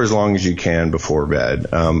for as long as you can before bed.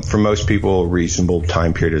 For most people, a reasonable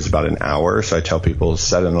time period is about an hour. So I tell people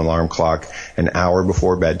set an alarm clock an hour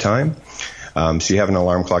before bedtime. So you have an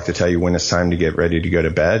alarm clock to tell you when it's time to get ready to go to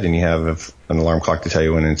bed, and you have an alarm clock to tell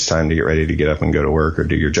you when it's time to get ready to get up and go to work or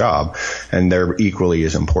do your job. And they're equally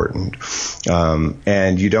as important.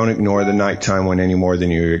 And you don't ignore the nighttime one any more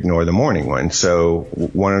than you ignore the morning one. So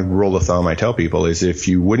one rule of thumb I tell people is if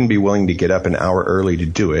you wouldn't be willing to get up an hour early to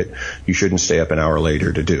do it, you shouldn't stay up an hour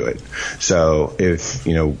later to do it. So if,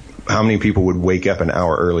 how many people would wake up an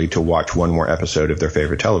hour early to watch one more episode of their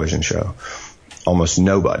favorite television show? Almost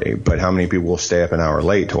nobody. But how many people will stay up an hour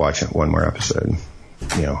late to watch one more episode?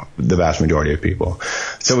 The vast majority of people.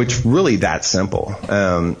 So it's really that simple.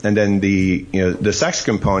 And then the sex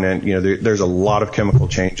component, there's a lot of chemical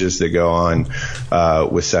changes that go on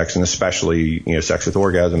with sex, and especially, sex with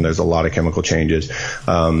orgasm. There's a lot of chemical changes.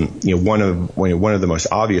 One of the most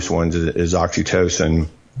obvious ones is oxytocin.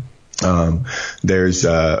 There's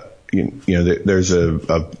a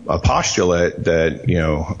postulate that,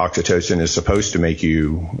 oxytocin is supposed to make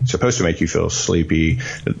you feel sleepy,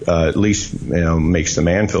 at least, makes the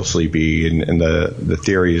man feel sleepy. And the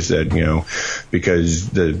theory is that, because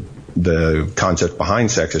the concept behind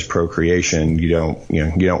sex is procreation, you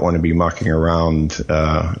don't want to be mucking around,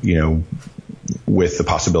 with the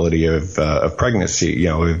possibility of pregnancy,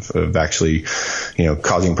 of actually,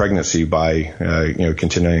 causing pregnancy by,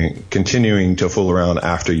 continuing to fool around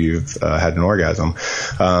after you've had an orgasm.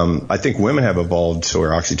 I think women have evolved so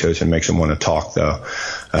where oxytocin makes them want to talk, though.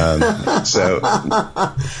 So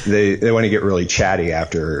they want to get really chatty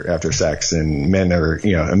after sex, and men are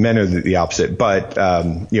the opposite. But,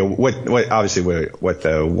 what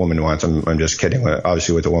the woman wants, I'm just kidding.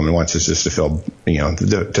 Obviously what the woman wants is just to feel,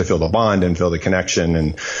 to feel the bond and feel the connection,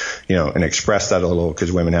 and, and express that a little,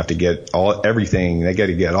 because women have to get everything. They got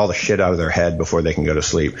to get all the shit out of their head before they can go to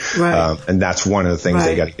sleep. Right. And that's one of the things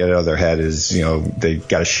they got to get out of their head is, they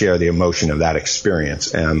got to share the emotion of that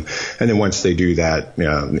experience. And then once they do that,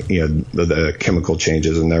 the chemical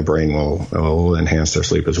changes in their brain will enhance their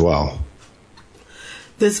sleep as well.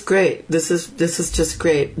 This is great. This is just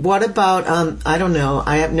great. What about, I don't know,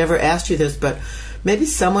 I have never asked you this, but maybe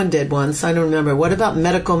someone did once, I don't remember. What about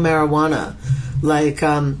medical marijuana? Like,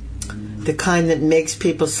 the kind that makes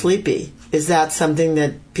people sleepy? Is that something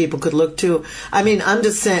that people could look to? I mean, I'm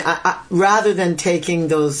just saying, rather than taking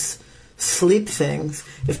those sleep things,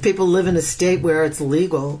 if people live in a state where it's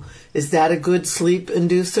legal, is that a good sleep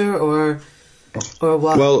inducer or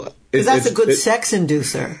what? Well, because that's a good sex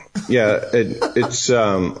inducer. Yeah, it's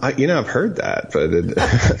I've heard that, but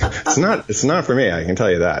it's not for me. I can tell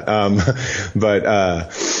you that.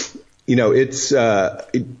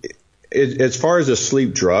 As far as a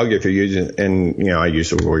sleep drug, if you're using, and I use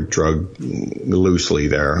the word drug loosely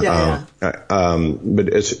there. Yeah. But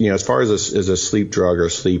as far as a sleep drug or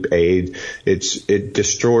sleep aid, it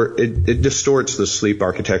distorts the sleep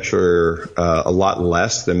architecture a lot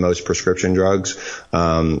less than most prescription drugs.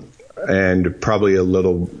 And probably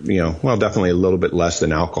definitely a little bit less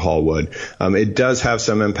than alcohol would. It does have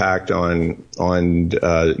some impact on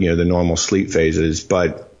the normal sleep phases,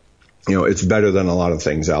 but it's better than a lot of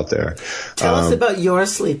things out there. Tell us about your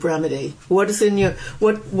sleep remedy. What is in your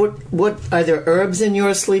what are there herbs in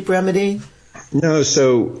your sleep remedy? No,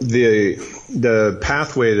 so the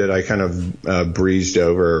pathway that I kind of breezed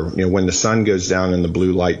over, when the sun goes down and the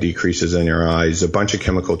blue light decreases in your eyes, a bunch of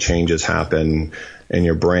chemical changes happen in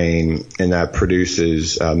your brain, and that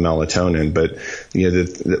produces melatonin. But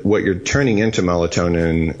what you're turning into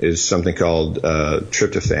melatonin is something called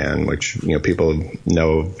tryptophan, which people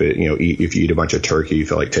know of it. If you eat a bunch of turkey, you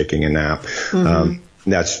feel like taking a nap. Mm-hmm.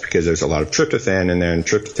 That's because there's a lot of tryptophan in there, and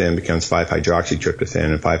tryptophan becomes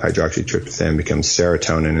 5-hydroxytryptophan, and 5-hydroxytryptophan becomes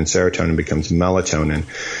serotonin, and serotonin becomes melatonin.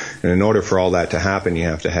 And in order for all that to happen, you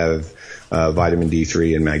have to have vitamin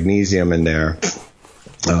D3 and magnesium in there.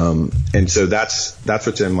 And so that's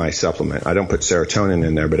what's in my supplement. I don't put serotonin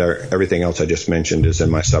in there, but everything else I just mentioned is in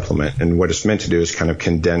my supplement. And what it's meant to do is kind of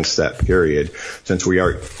condense that period. Since we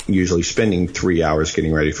are usually spending 3 hours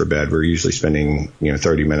getting ready for bed, we're usually spending,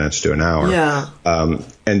 30 minutes to an hour. Yeah.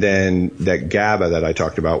 And then that GABA that I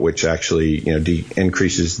talked about, which actually,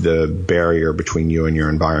 increases the barrier between you and your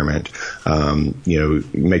environment,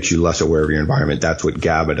 makes you less aware of your environment. That's what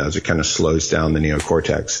GABA does. It kind of slows down the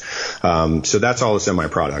neocortex. So that's all that's in my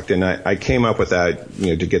product. And I came up with that,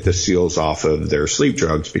 to get the SEALs off of their sleep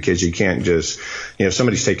drugs, because you can't just, if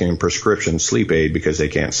somebody's taking a prescription sleep aid because they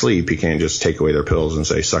can't sleep, you can't just take away their pills and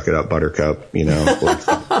say, suck it up, buttercup,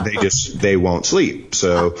 they won't sleep.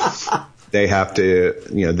 So they have to,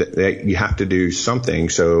 you have to do something.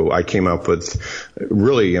 So I came up with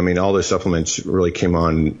really, all the supplements really came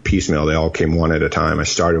on piecemeal. They all came one at a time. I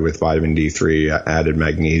started with vitamin D3, I added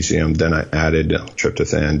magnesium, then I added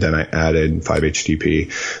tryptophan, then I added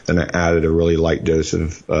 5-HTP, then I added a really light dose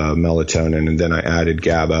of melatonin, and then I added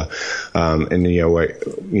GABA.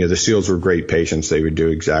 The SEALs were great patients. They would do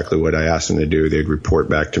exactly what I asked them to do. They'd report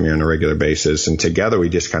back to me on a regular basis. And together we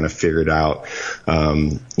just kind of figured out,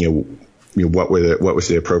 what was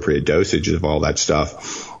the appropriate dosage of all that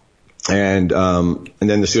stuff. And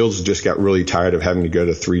then the SEALs just got really tired of having to go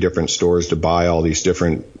to 3 different stores to buy all these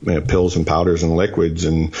different pills and powders and liquids.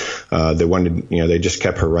 And, they wanted, they just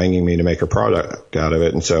kept haranguing me to make a product out of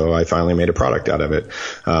it. And so I finally made a product out of it.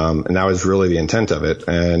 And that was really the intent of it.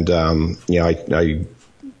 And,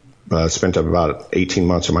 I spent about 18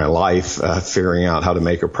 months of my life figuring out how to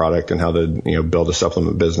make a product and how to build a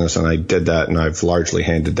supplement business, and I did that, and I've largely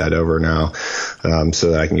handed that over now,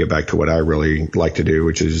 so that I can get back to what I really like to do,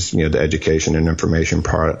 which is the education and information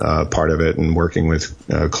part of it, and working with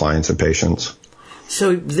clients and patients.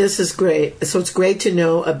 So this is great. So it's great to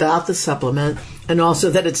know about the supplement, and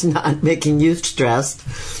also that it's not making you stressed.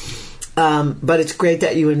 But it's great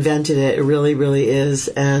that you invented it. It really, really is.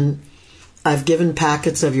 And I've given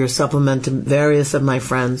packets of your supplement to various of my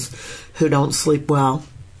friends who don't sleep well.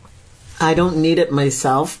 I don't need it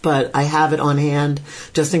myself, but I have it on hand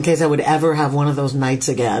just in case I would ever have one of those nights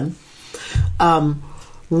again. How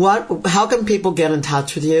can people get in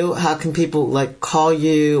touch with you? How can people call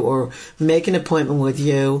you or make an appointment with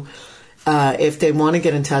you if they want to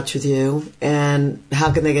get in touch with you? And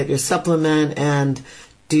how can they get your supplement? And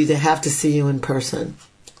do they have to see you in person?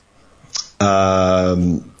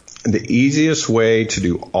 The easiest way to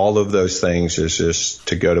do all of those things is just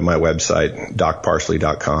to go to my website,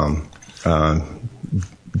 docparsley.com,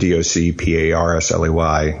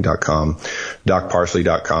 DOCPARSLEY.com.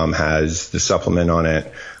 DocParsley.com has the supplement on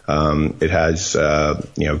it. It has,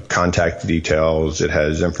 contact details. It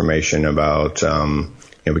has information about,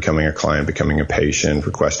 becoming a client, becoming a patient,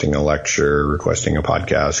 requesting a lecture, requesting a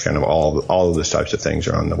podcast, kind of all of those types of things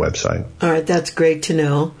are on the website. All right, that's great to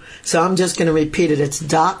know. So I'm just going to repeat it. It's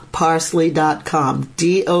docparsley.com,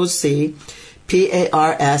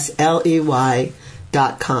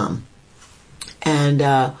 DOCPARSLEY.com. And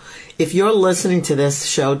if you're listening to this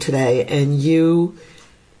show today and you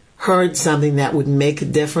heard something that would make a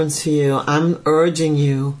difference to you, I'm urging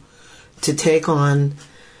you to take on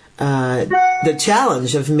the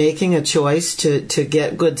challenge of making a choice to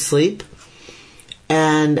get good sleep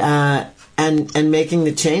and making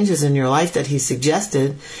the changes in your life that he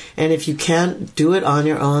suggested. And if you can't do it on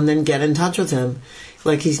your own, then get in touch with him.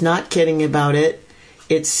 He's not kidding about it.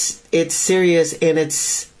 It's serious, and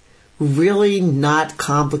it's really not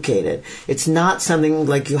complicated. It's not something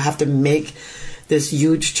you have to make this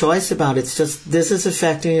huge choice about. It's just, this is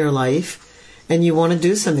affecting your life, and you want to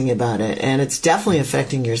do something about it. And it's definitely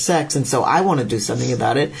affecting your sex, and so I want to do something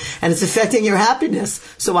about it. And it's affecting your happiness,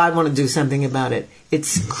 so I want to do something about it.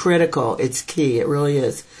 It's critical. It's key. It really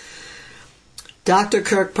is. Dr.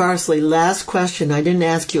 Kirk Parsley, last question. I didn't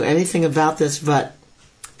ask you anything about this, but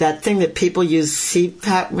that thing that people use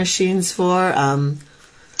CPAP machines for...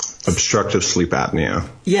 obstructive sleep apnea.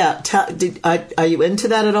 Yeah. Are you into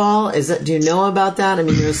that at all? Do you know about that? I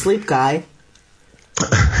mean, you're a sleep guy.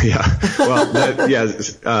 Yeah. Well,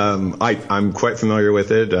 I'm quite familiar with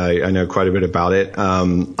it. I know quite a bit about it.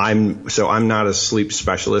 I'm not a sleep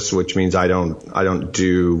specialist, which means I don't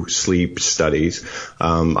do sleep studies.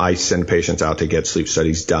 I send patients out to get sleep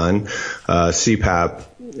studies done. CPAP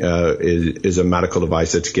is a medical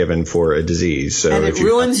device that's given for a disease. So and it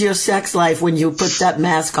ruins your sex life when you put that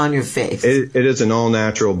mask on your face. It is an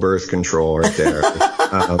all-natural birth control right there.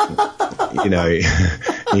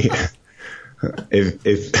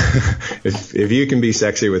 If you can be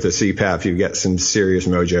sexy with a CPAP, you get some serious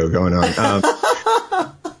mojo going on.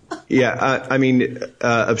 Yeah, I mean,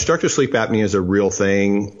 obstructive sleep apnea is a real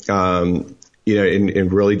thing. You know,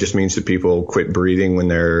 it really just means that people quit breathing when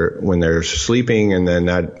they're sleeping, and then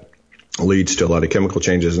that leads to a lot of chemical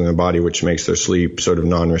changes in their body, which makes their sleep sort of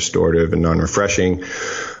non-restorative and non-refreshing.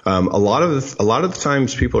 A lot of the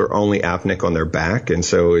times people are only apneic on their back, and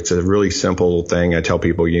so it's a really simple thing. I tell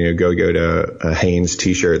people, you know, go to a Hanes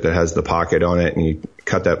t-shirt that has the pocket on it, and you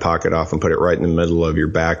cut that pocket off and put it right in the middle of your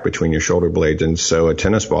back between your shoulder blades, and sew a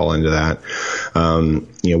tennis ball into that.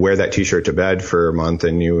 You know, wear that t-shirt to bed for a month,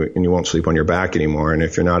 and you won't sleep on your back anymore. And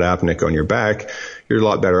if you're not apneic on your back, you're a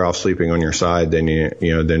lot better off sleeping on your side than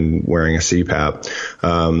than wearing a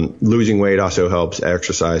CPAP. Losing weight also helps.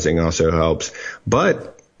 Exercising also helps.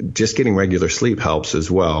 But just getting regular sleep helps as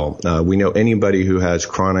well. We know anybody who has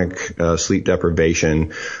chronic sleep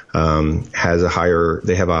deprivation have a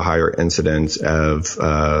higher incidence of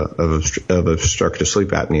obstructive sleep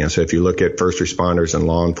apnea. So if you look at first responders and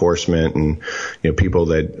law enforcement, and people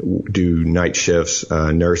that do night shifts,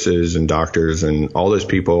 nurses and doctors, and all those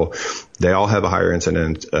people, they all have a higher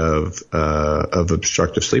incidence of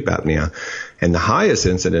obstructive sleep apnea. And the highest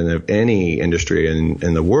incident of any industry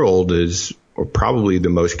in the world is, or probably the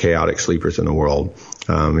most chaotic sleepers in the world,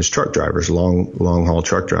 is truck drivers, long haul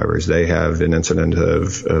truck drivers. They have an incident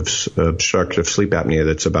of obstructive sleep apnea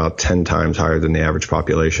that's about 10 times higher than the average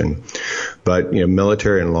population. But,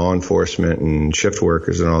 military and law enforcement and shift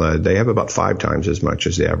workers and all that, they have about 5 times as much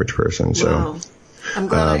as the average person. So. Wow. I'm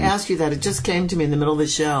glad I asked you that. It just came to me in the middle of the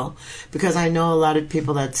show, because I know a lot of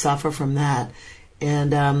people that suffer from that.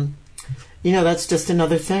 And, that's just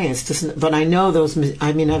another thing. It's just, but I know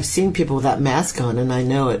I've seen people with that mask on, and I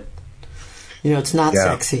know it. It's not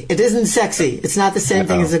sexy. It isn't sexy. It's not the same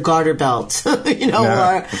thing as a garter belt, or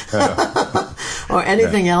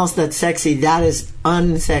anything else that's sexy. That is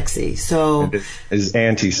unsexy. So it is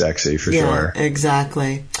anti-sexy for sure.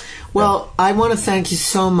 Exactly. Well, I want to thank you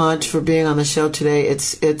so much for being on the show today.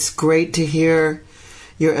 It's great to hear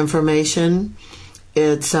your information.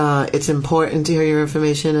 It's important to hear your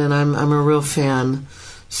information, and I'm a real fan.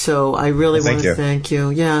 So I really want to thank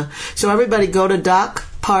you. Yeah. So everybody go to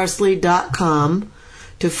DocParsley.com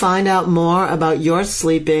to find out more about your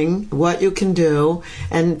sleeping, what you can do,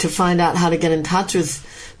 and to find out how to get in touch with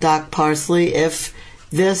Doc Parsley. If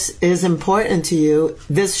this is important to you,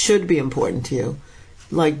 this should be important to you.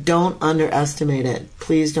 Don't underestimate it.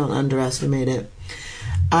 Please don't underestimate it.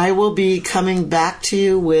 I will be coming back to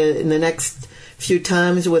you in the next few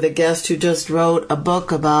times with a guest who just wrote a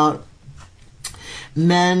book about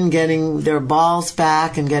men getting their balls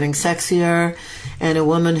back and getting sexier, and a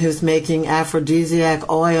woman who's making aphrodisiac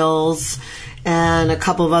oils, and a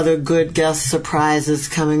couple of other good guest surprises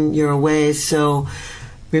coming your way. So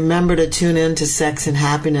remember to tune in to Sex and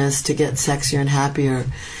Happiness to get sexier and happier.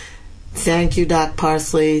 Thank you, Doc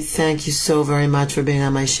Parsley. Thank you so very much for being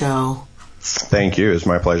on my show. Thank you. It's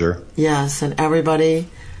my pleasure. Yes, and everybody,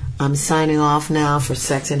 I'm signing off now for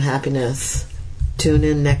Sex and Happiness. Tune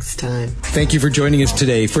in next time. Thank you for joining us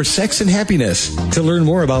today for Sex and Happiness. To learn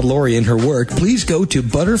more about Lori and her work, please go to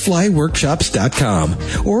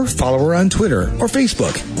butterflyworkshops.com or follow her on Twitter or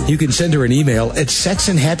Facebook. You can send her an email at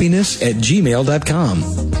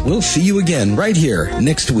sexandhappiness@gmail.com. We'll see you again right here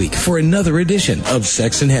next week for another edition of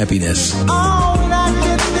Sex and Happiness. Oh, when I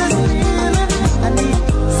get this feeling, I need